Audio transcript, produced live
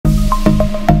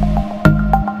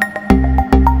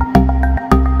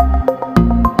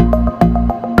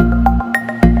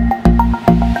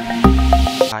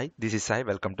is Sai.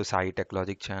 Welcome to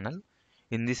saitechlogic channel.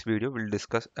 In this video, we'll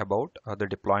discuss about the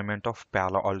deployment of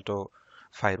Paloalto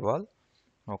firewall.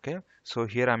 Okay, so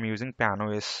here I'm using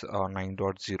PanOS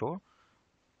 9.0.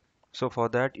 So for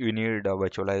that, you need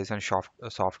virtualization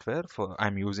software.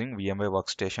 I'm using VMware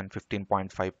Workstation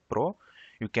 15.5 Pro.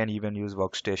 You can even use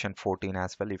Workstation 14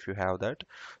 as well if you have that.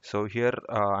 So here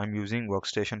I'm using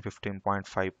Workstation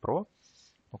 15.5 Pro.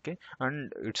 Okay,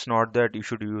 and it's not that you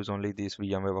should use only this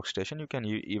VMware workstation. You can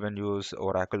even use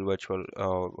Oracle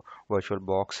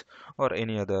VirtualBox or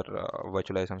any other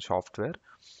virtualization software.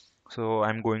 So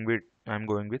I'm going with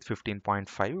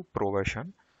 15.5 Pro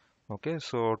version. Okay,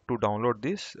 so to download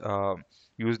this,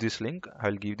 use this link.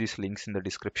 I'll give these links in the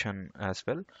description as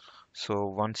well. So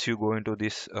once you go into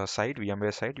this site,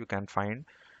 VMware site, you can find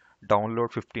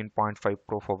download 15.5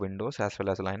 Pro for Windows as well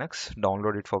as Linux.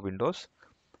 Download it for Windows.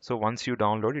 So once you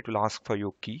download, it will ask for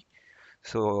your key.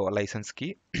 So license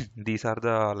key. These are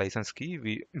the license key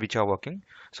which are working.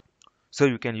 So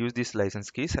you can use these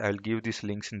license keys. I'll give these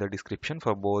links in the description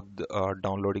for both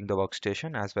downloading the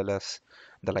workstation as well as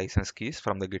the license keys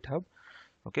from the GitHub.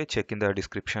 Okay, check in the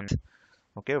description.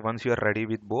 Okay, once you are ready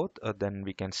with both, then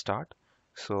we can start.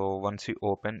 So once you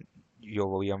open your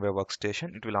VMware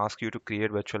workstation, it will ask you to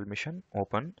create virtual machine.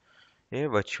 Open a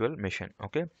virtual machine.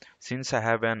 Okay, since I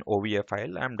have an OVA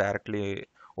file, I'm directly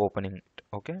opening it.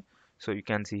 Okay, so you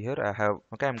can see here I have,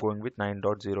 okay, I'm going with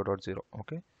 9.0.0.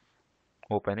 Okay,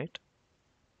 open it.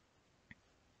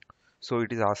 So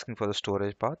it is asking for the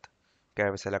storage path. Okay, I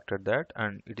have selected that,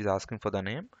 and it is asking for the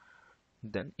name,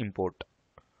 then import.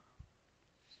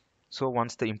 So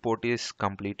once the import is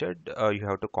completed, you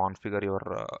have to configure your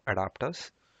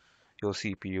adapters, your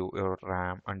CPU, your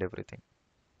RAM, and everything.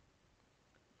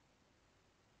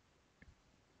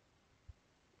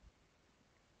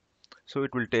 So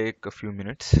it will take a few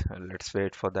minutes. Let's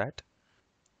wait for that.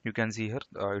 You can see here,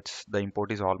 it's the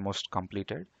import is almost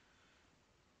completed.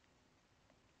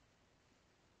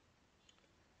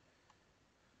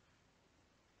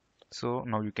 So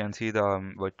now you can see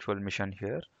the virtual machine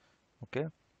here. Okay,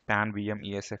 pan VM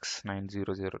ESX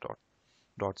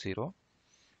 900.0.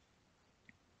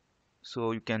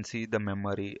 So you can see the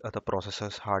memory, the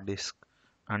processors, hard disk,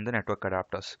 and the network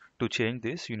adapters. To change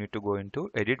this, you need to go into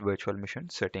Edit Virtual Machine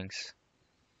Settings.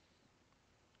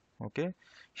 Okay,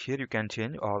 here you can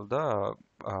change all the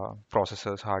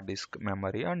processors, hard disk,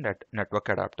 memory, and network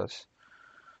adapters.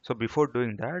 So before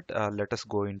doing that, let us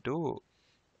go into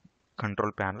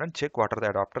Control Panel and check what are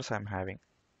the adapters I'm having.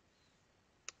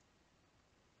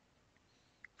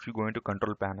 If you go into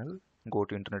Control Panel, go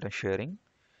to Internet and Sharing.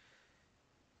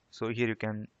 So here you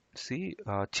can see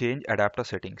change adapter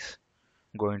settings.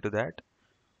 Go into that.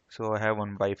 So I have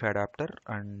one Wi-Fi adapter,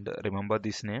 and remember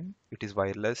this name. It is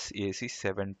wireless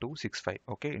AC7265.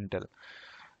 Okay, Intel.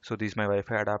 So this is my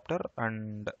Wi-Fi adapter,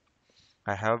 and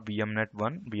I have VMnet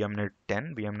 1, VMnet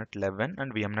 10, VMnet 11,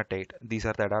 and VMnet 8. These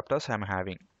are the adapters I'm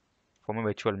having for my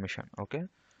virtual machine. Okay.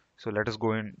 So let us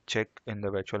go and check in the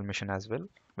virtual machine as well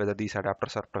whether these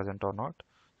adapters are present or not.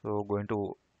 So go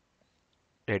into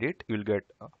edit, you will get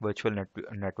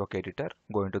network editor.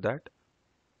 Go into that.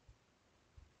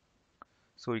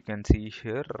 So you can see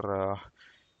here,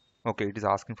 okay, it is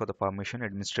asking for the permission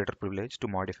administrator privilege to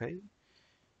modify.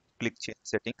 Click change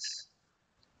settings.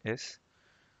 Yes,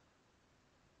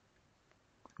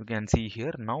 you can see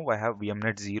here now I have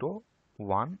VMnet 0,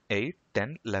 1, 8,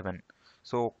 10, 11.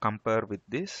 So compare with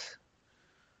this.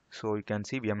 So you can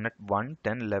see VMnet 1,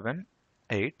 10, 11,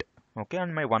 8. Okay,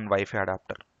 and my one Wi-Fi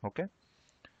adapter. Okay,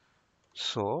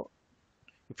 so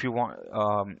if you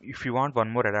want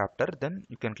one more adapter, then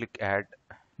you can click add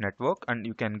network, and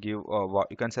you can give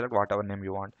you can select whatever name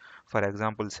you want. For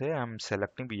example, say I'm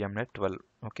selecting VMnet 12.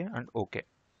 Okay, and okay.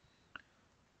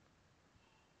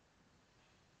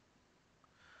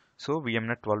 So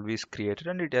VMnet 12 is created,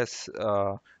 and it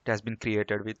has been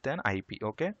created with an IP.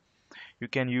 Okay, you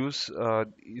can use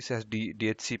this as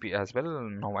DHCP as well.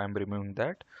 Now I'm removing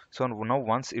that. So now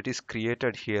once it is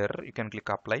created here, you can click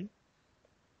apply.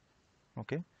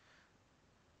 Okay,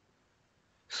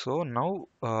 so now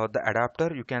the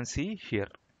adapter you can see here.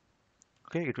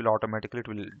 Okay, it will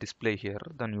display here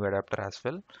the new adapter as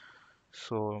well.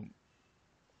 So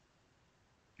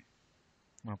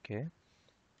okay,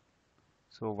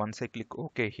 so once I click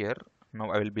OK here,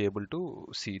 now I will be able to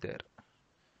see there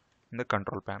in the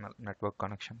control panel network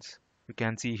connections. You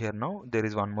can see here now there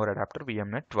is one more adapter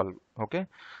VMnet 12. Okay,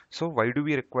 so why do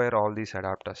we require all these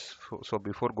adapters? So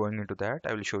before going into that,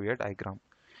 I will show you a diagram.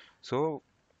 So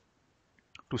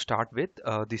to start with,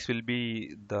 this will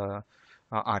be the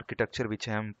architecture which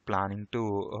I am planning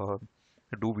to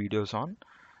do videos on.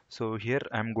 So here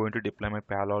I'm going to deploy my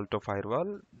Palo Alto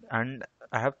firewall, and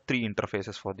I have three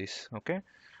interfaces for this. Okay,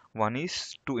 one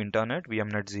is to internet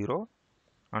VMnet 0,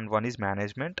 and one is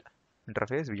management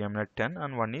interface VMnet 10,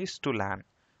 and one is to LAN.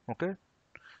 Okay,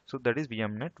 so that is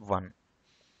VMnet 1.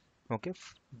 Okay,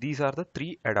 these are the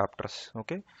three adapters.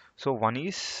 Okay, so one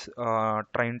is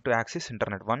trying to access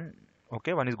internet, one,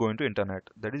 okay, one is going to internet,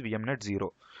 that is VMnet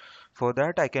 0. For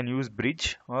that I can use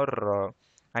bridge, or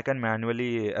I can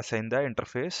manually assign the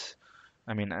interface.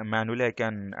 I mean, manually I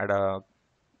can add a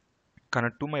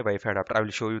connect to my Wi-Fi adapter. I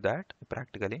will show you that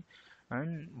practically.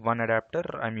 And one adapter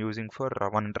I'm using for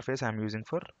one interface I'm using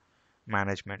for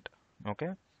management.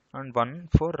 Okay, and one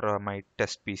for my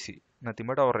test PC, nothing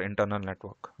but our internal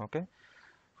network. Okay,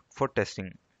 for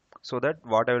testing. So that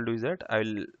what I will do is that I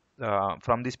will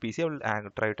from this PC I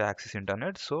will try to access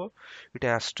internet. So it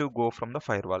has to go from the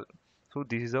firewall. So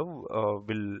this is how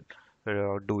we'll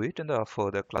do it in the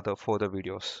further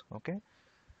videos. Okay.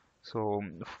 So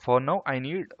for now I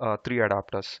need three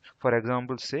adapters. For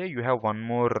example, say you have one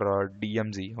more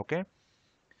DMZ. Okay,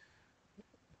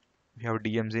 we have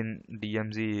DMZ in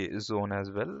DMZ zone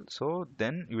as well. So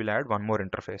then you will add one more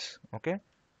interface. Okay,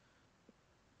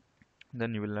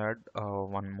 then you will add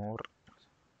one more.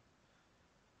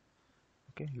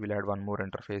 Okay, you will add one more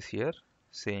interface here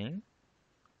saying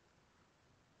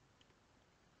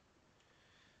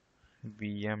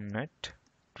VMnet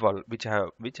 12, which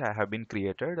I have been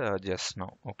created just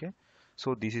now. Okay,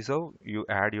 so this is how you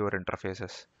add your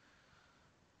interfaces.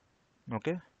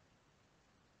 Okay,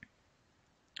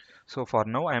 so for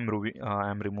now I am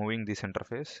removing this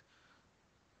interface.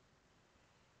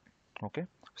 Okay,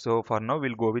 so for now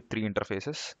we'll go with three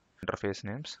interface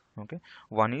names. Okay,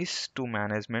 one is to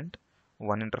management,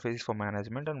 one interface is for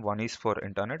management, and one is for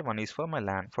internet, one is for my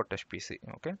LAN for test PC.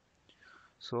 Okay,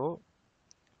 so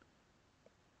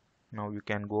now you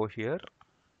can go here.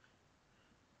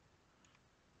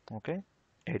 Okay,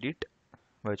 edit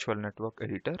virtual network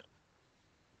editor.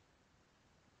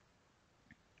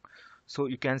 So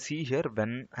you can see here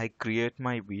when I create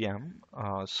my VM,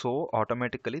 so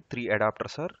automatically three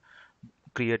adapters are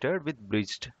created with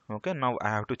bridged. Okay, now I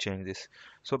have to change this.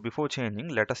 So before changing,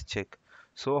 let us check.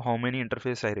 So how many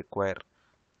interface I require?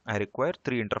 I require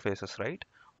three interfaces, right?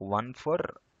 One for,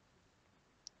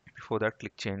 before that,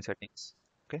 click change settings.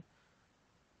 Okay,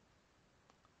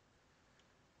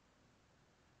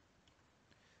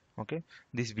 okay.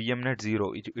 This VMnet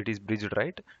 0, it is bridged,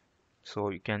 right? So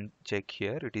you can check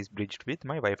here, it is bridged with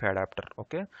my Wi-Fi adapter.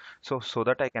 Okay, so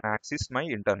that I can access my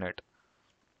internet.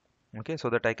 Okay, so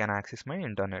that I can access my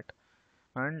internet.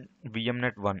 And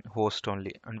VMnet 1 host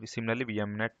only, and similarly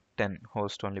VMnet 10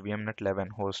 host only, VMnet 11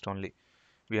 host only,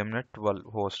 VMnet 12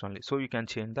 host only. So you can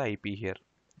change the IP here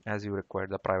as you require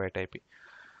the private IP.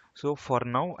 So for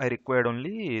now I required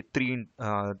only three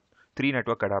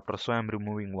network adapters, so I'm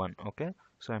removing one. Okay,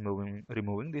 so I'm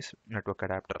removing this network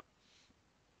adapter.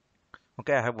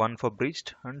 Okay, I have one for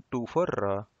bridged and two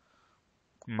for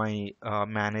my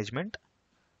management,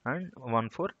 and one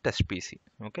for test PC.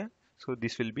 Okay, so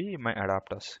this will be my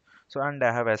adapters. So and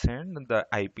I have assigned the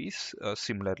IPs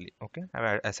similarly. Okay,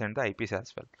 I have assigned the IPs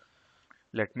as well.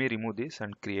 Let me remove this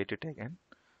and create it again.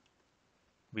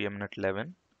 VMnet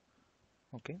 11.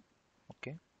 Okay,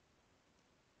 okay.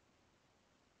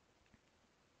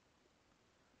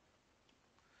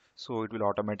 So it will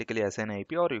automatically assign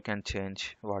IP, or you can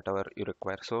change whatever you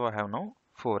require. So I have now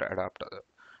four adapters.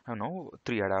 I have now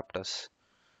three adapters.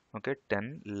 Okay,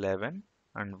 10, 11,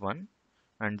 and 1,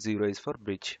 and 0 is for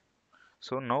bridge.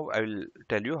 So now I will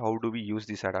tell you how do we use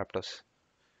these adapters.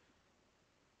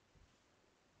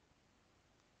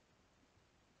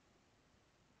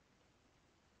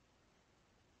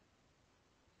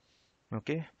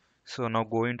 Okay, so now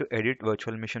go into edit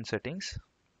virtual machine settings.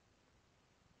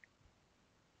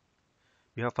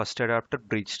 You have first adapter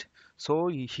bridged. So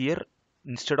here,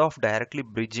 instead of directly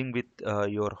bridging with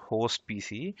your host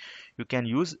PC, you can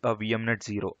use a VMnet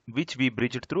 0, which we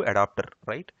bridged through adapter,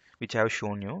 right? Which I have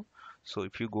shown you. So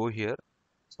if you go here,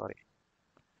 sorry,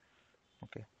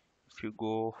 okay, if you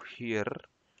go here,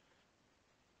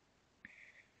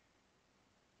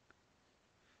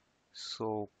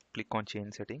 so click on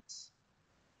change settings.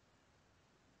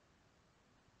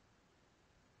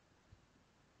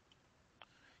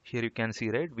 Here you can see,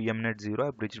 right, VMnet 0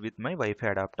 I bridged with my Wi-Fi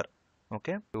adapter.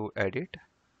 Okay, to edit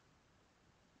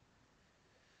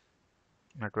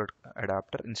network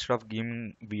adapter, instead of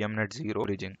giving VMnet 0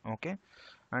 bridging. Okay,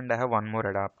 and I have one more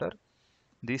adapter.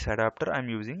 This adapter I'm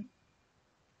using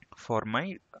for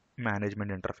my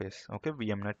management interface. Okay,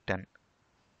 VMnet 10.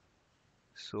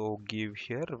 So give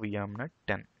here VMnet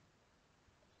 10.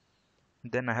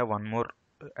 Then I have one more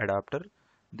adapter.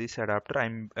 This adapter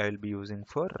I'll be using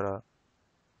for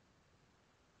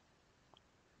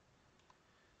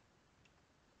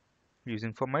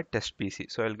my test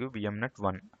PC. So I'll give VMnet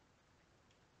 1.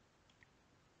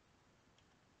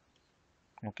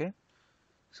 Okay.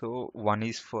 So one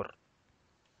is for,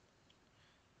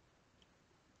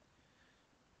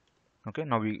 okay,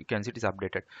 now we can see it is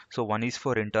updated. So one is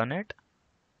for internet.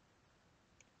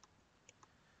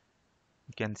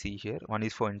 You can see here one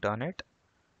is for internet,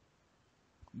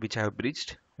 which I have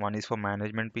bridged. One is for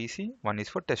management PC. One is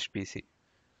for test PC.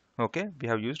 Okay, we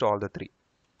have used all the three.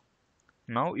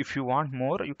 Now, if you want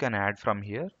more, you can add from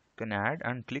here. You can add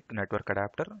and click network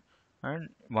adapter. And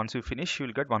once you finish, you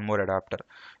will get one more adapter.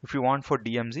 If you want for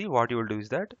DMZ, what you will do is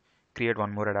that create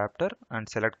one more adapter and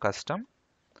select custom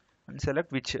and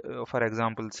select which, for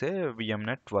example, say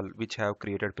VMnet 12, which I have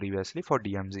created previously for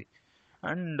DMZ.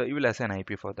 And you will assign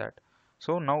IP for that.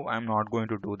 So now I'm not going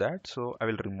to do that. So I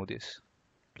will remove this.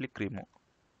 Click remove.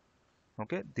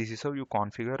 Okay, this is how you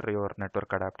configure your network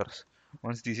adapters.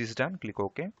 Once this is done, click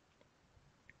OK.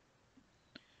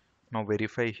 Now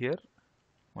verify here.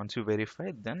 Once you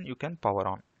verify, then you can power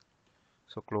on.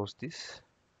 So close this.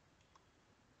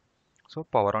 So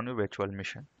power on your virtual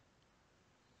machine.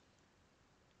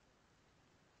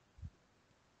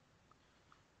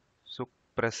 So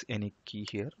press any key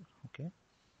here. Okay.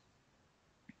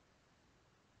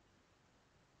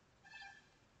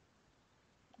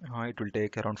 It will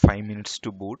take around 5 minutes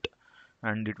to boot,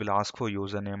 and it will ask for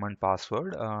username and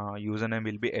password. Username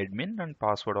will be admin and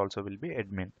password also will be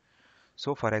admin.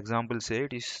 So for example, say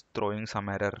it is throwing some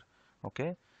error.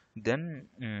 Okay. Then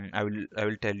I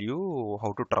will tell you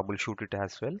how to troubleshoot it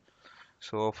as well.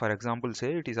 So for example,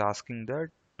 say it is asking that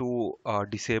to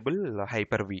disable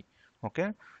Hyper-V.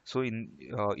 Okay. So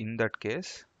in that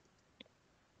case,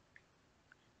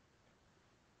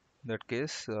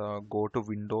 go to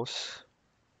Windows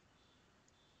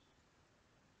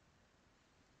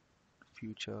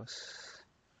Features.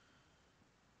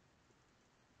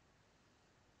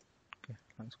 Okay,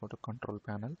 let's go to Control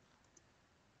Panel.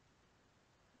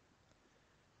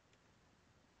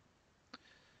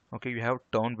 Okay, you have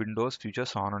turn Windows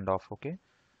Features on and off. Okay,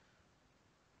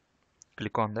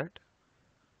 click on that.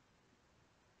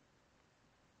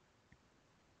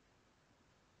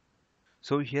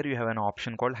 So here you have an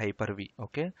option called Hyper-V.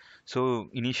 Okay,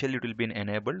 so initially it will be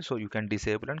enabled, so you can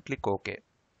disable and click OK.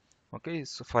 Okay,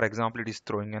 so for example, it is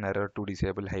throwing an error to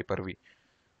disable Hyper-V.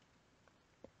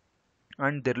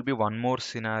 And there will be one more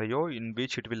scenario in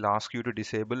which it will ask you to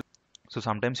disable. So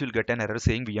sometimes you'll get an error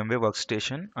saying VMware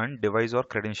workstation and device or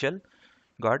credential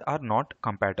guard are not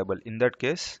compatible. In that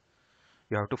case,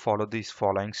 you have to follow these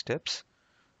following steps.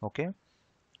 Okay.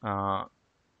 Uh,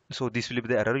 so this will be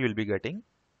the error you'll be getting.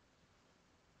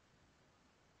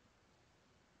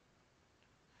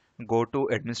 Go to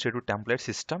administrative template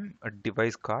system, a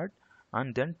device guard,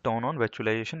 and then turn on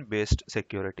virtualization based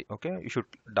security. Okay. You should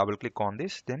double click on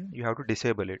this. Then you have to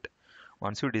disable it.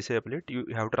 Once you disable it, you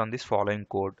have to run this following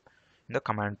code in the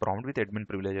command prompt with admin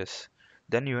privileges.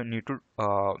 Then you need to,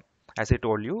 as I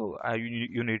told you,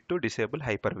 you need to disable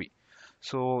Hyper-V.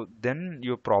 So then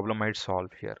your problem might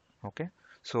solve here. Okay.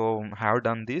 So I have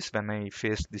done this when I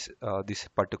faced this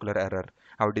particular error.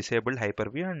 I have disabled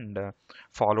Hyper-V and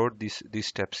followed these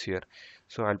steps here.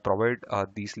 So I'll provide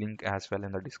these link as well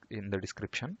in the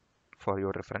description for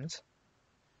your reference.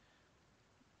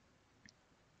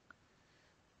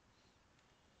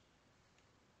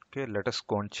 Okay, let us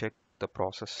go and check the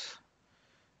process.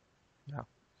 Yeah,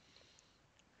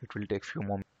 it will take few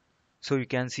moments. So you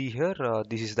can see here,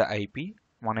 this is the IP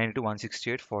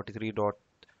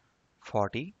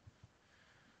 192.168.43.40.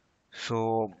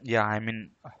 So yeah, I'm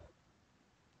in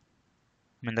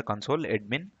the console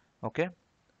admin. Okay.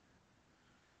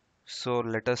 So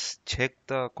let us check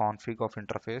the config of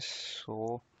interface.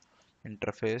 So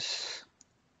interface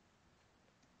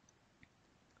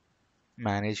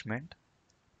management,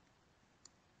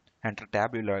 enter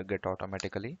tab, you will get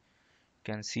automatically. You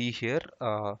can see here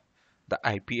the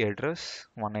IP address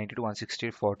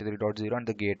 192.168.43.0 and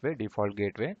the gateway, default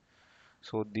gateway.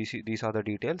 So these are the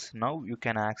details. Now you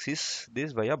can access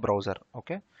this via browser.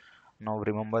 Okay. Now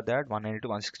remember that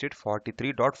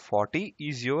 192.168.43.40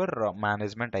 is your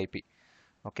management IP.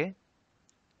 Okay.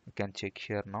 You can check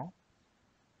here now.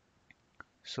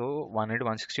 So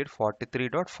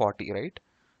 192.168.43.40, right?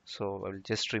 So I will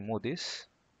just remove this.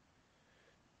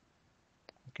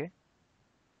 Okay.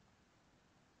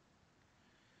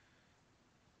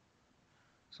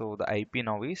 So the IP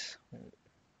now is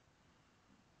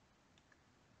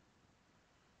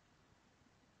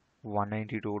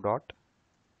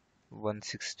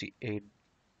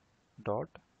 192.168.43.40.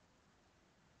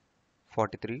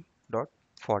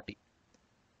 43.40.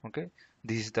 Okay,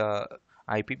 this is the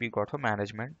IP we got for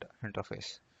management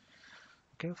interface.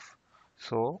 Okay,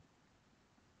 so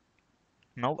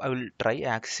now I will try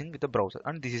accessing with the browser,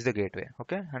 and this is the gateway.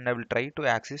 Okay, and I will try to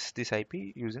access this IP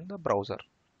using the browser.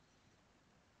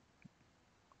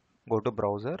 Go to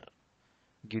browser,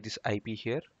 give this IP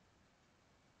here.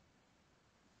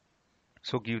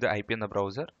 So give the IP in the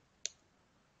browser,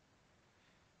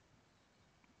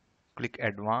 click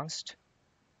advanced,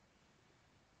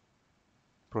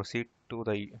 proceed to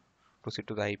the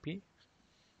IP.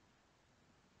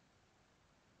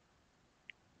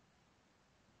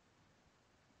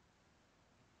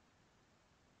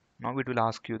 Now it will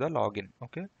ask you the login.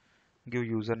 Okay, give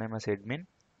username as admin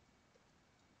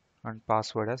and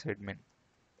password as admin.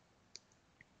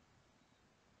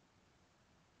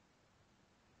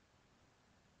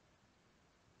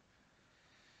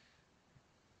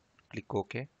 Click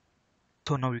OK.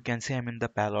 So now you can see I'm in the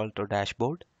Palo Alto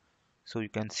dashboard. So you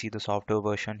can see the software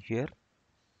version here.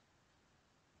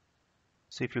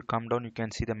 So if you come down, you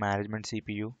can see the management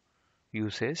CPU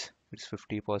usage. It's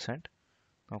 50%.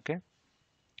 Okay,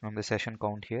 and the session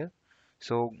count here.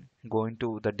 So go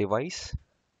into the device,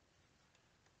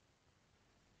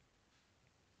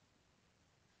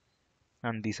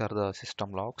 and these are the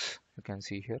system logs you can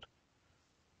see here.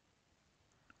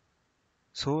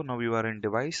 So now you are in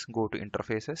device, go to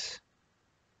interfaces.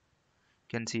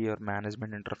 You can see your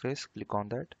management interface, click on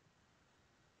that.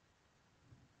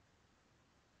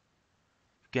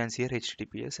 You can see here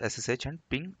HTTPS, SSH and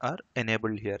ping are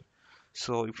enabled here.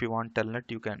 So if you want telnet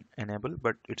you can enable,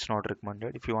 but it's not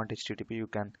recommended. If you want HTTP you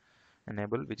can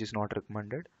enable, which is not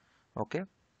recommended. Okay,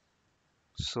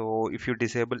 so if you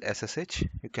disable SSH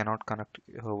you cannot connect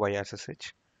via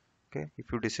SSH. Okay,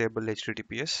 if you disable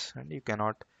HTTPS and you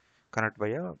cannot connect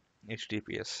via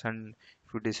HTTPS, and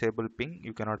if you disable ping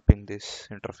you cannot ping this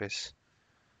interface.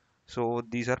 So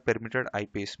these are permitted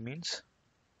IPs, means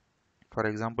for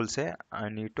example say I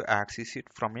need to access it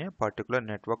from a particular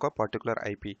network or particular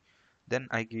IP, then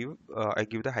I give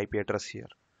the IP address here.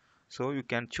 So you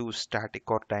can choose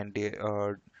static or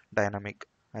dynamic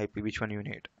IP, which one you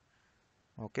need.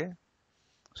 Okay,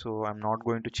 so I'm not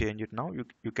going to change it now.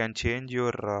 You can change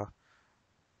your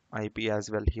IP as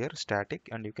well here, static,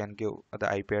 and you can give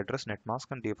the IP address, netmask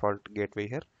and default gateway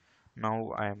here.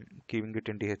 Now I am giving it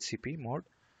in DHCP mode,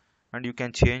 and you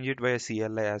can change it via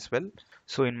CLI as well.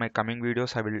 So in my coming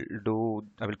videos I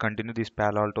will continue this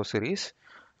Palo Alto series.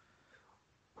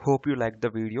 Hope you liked the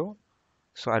video.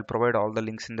 So I'll provide all the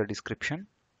links in the description.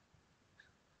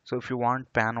 So if you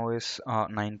want PanOS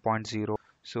 9.0,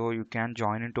 so you can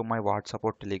join into my WhatsApp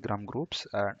or Telegram groups.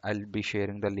 I'll be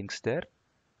sharing the links there.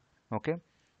 Okay,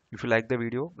 if you like the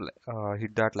video,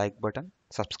 hit that like button,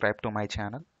 subscribe to my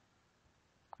channel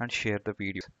and share the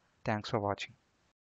video. Thanks for watching.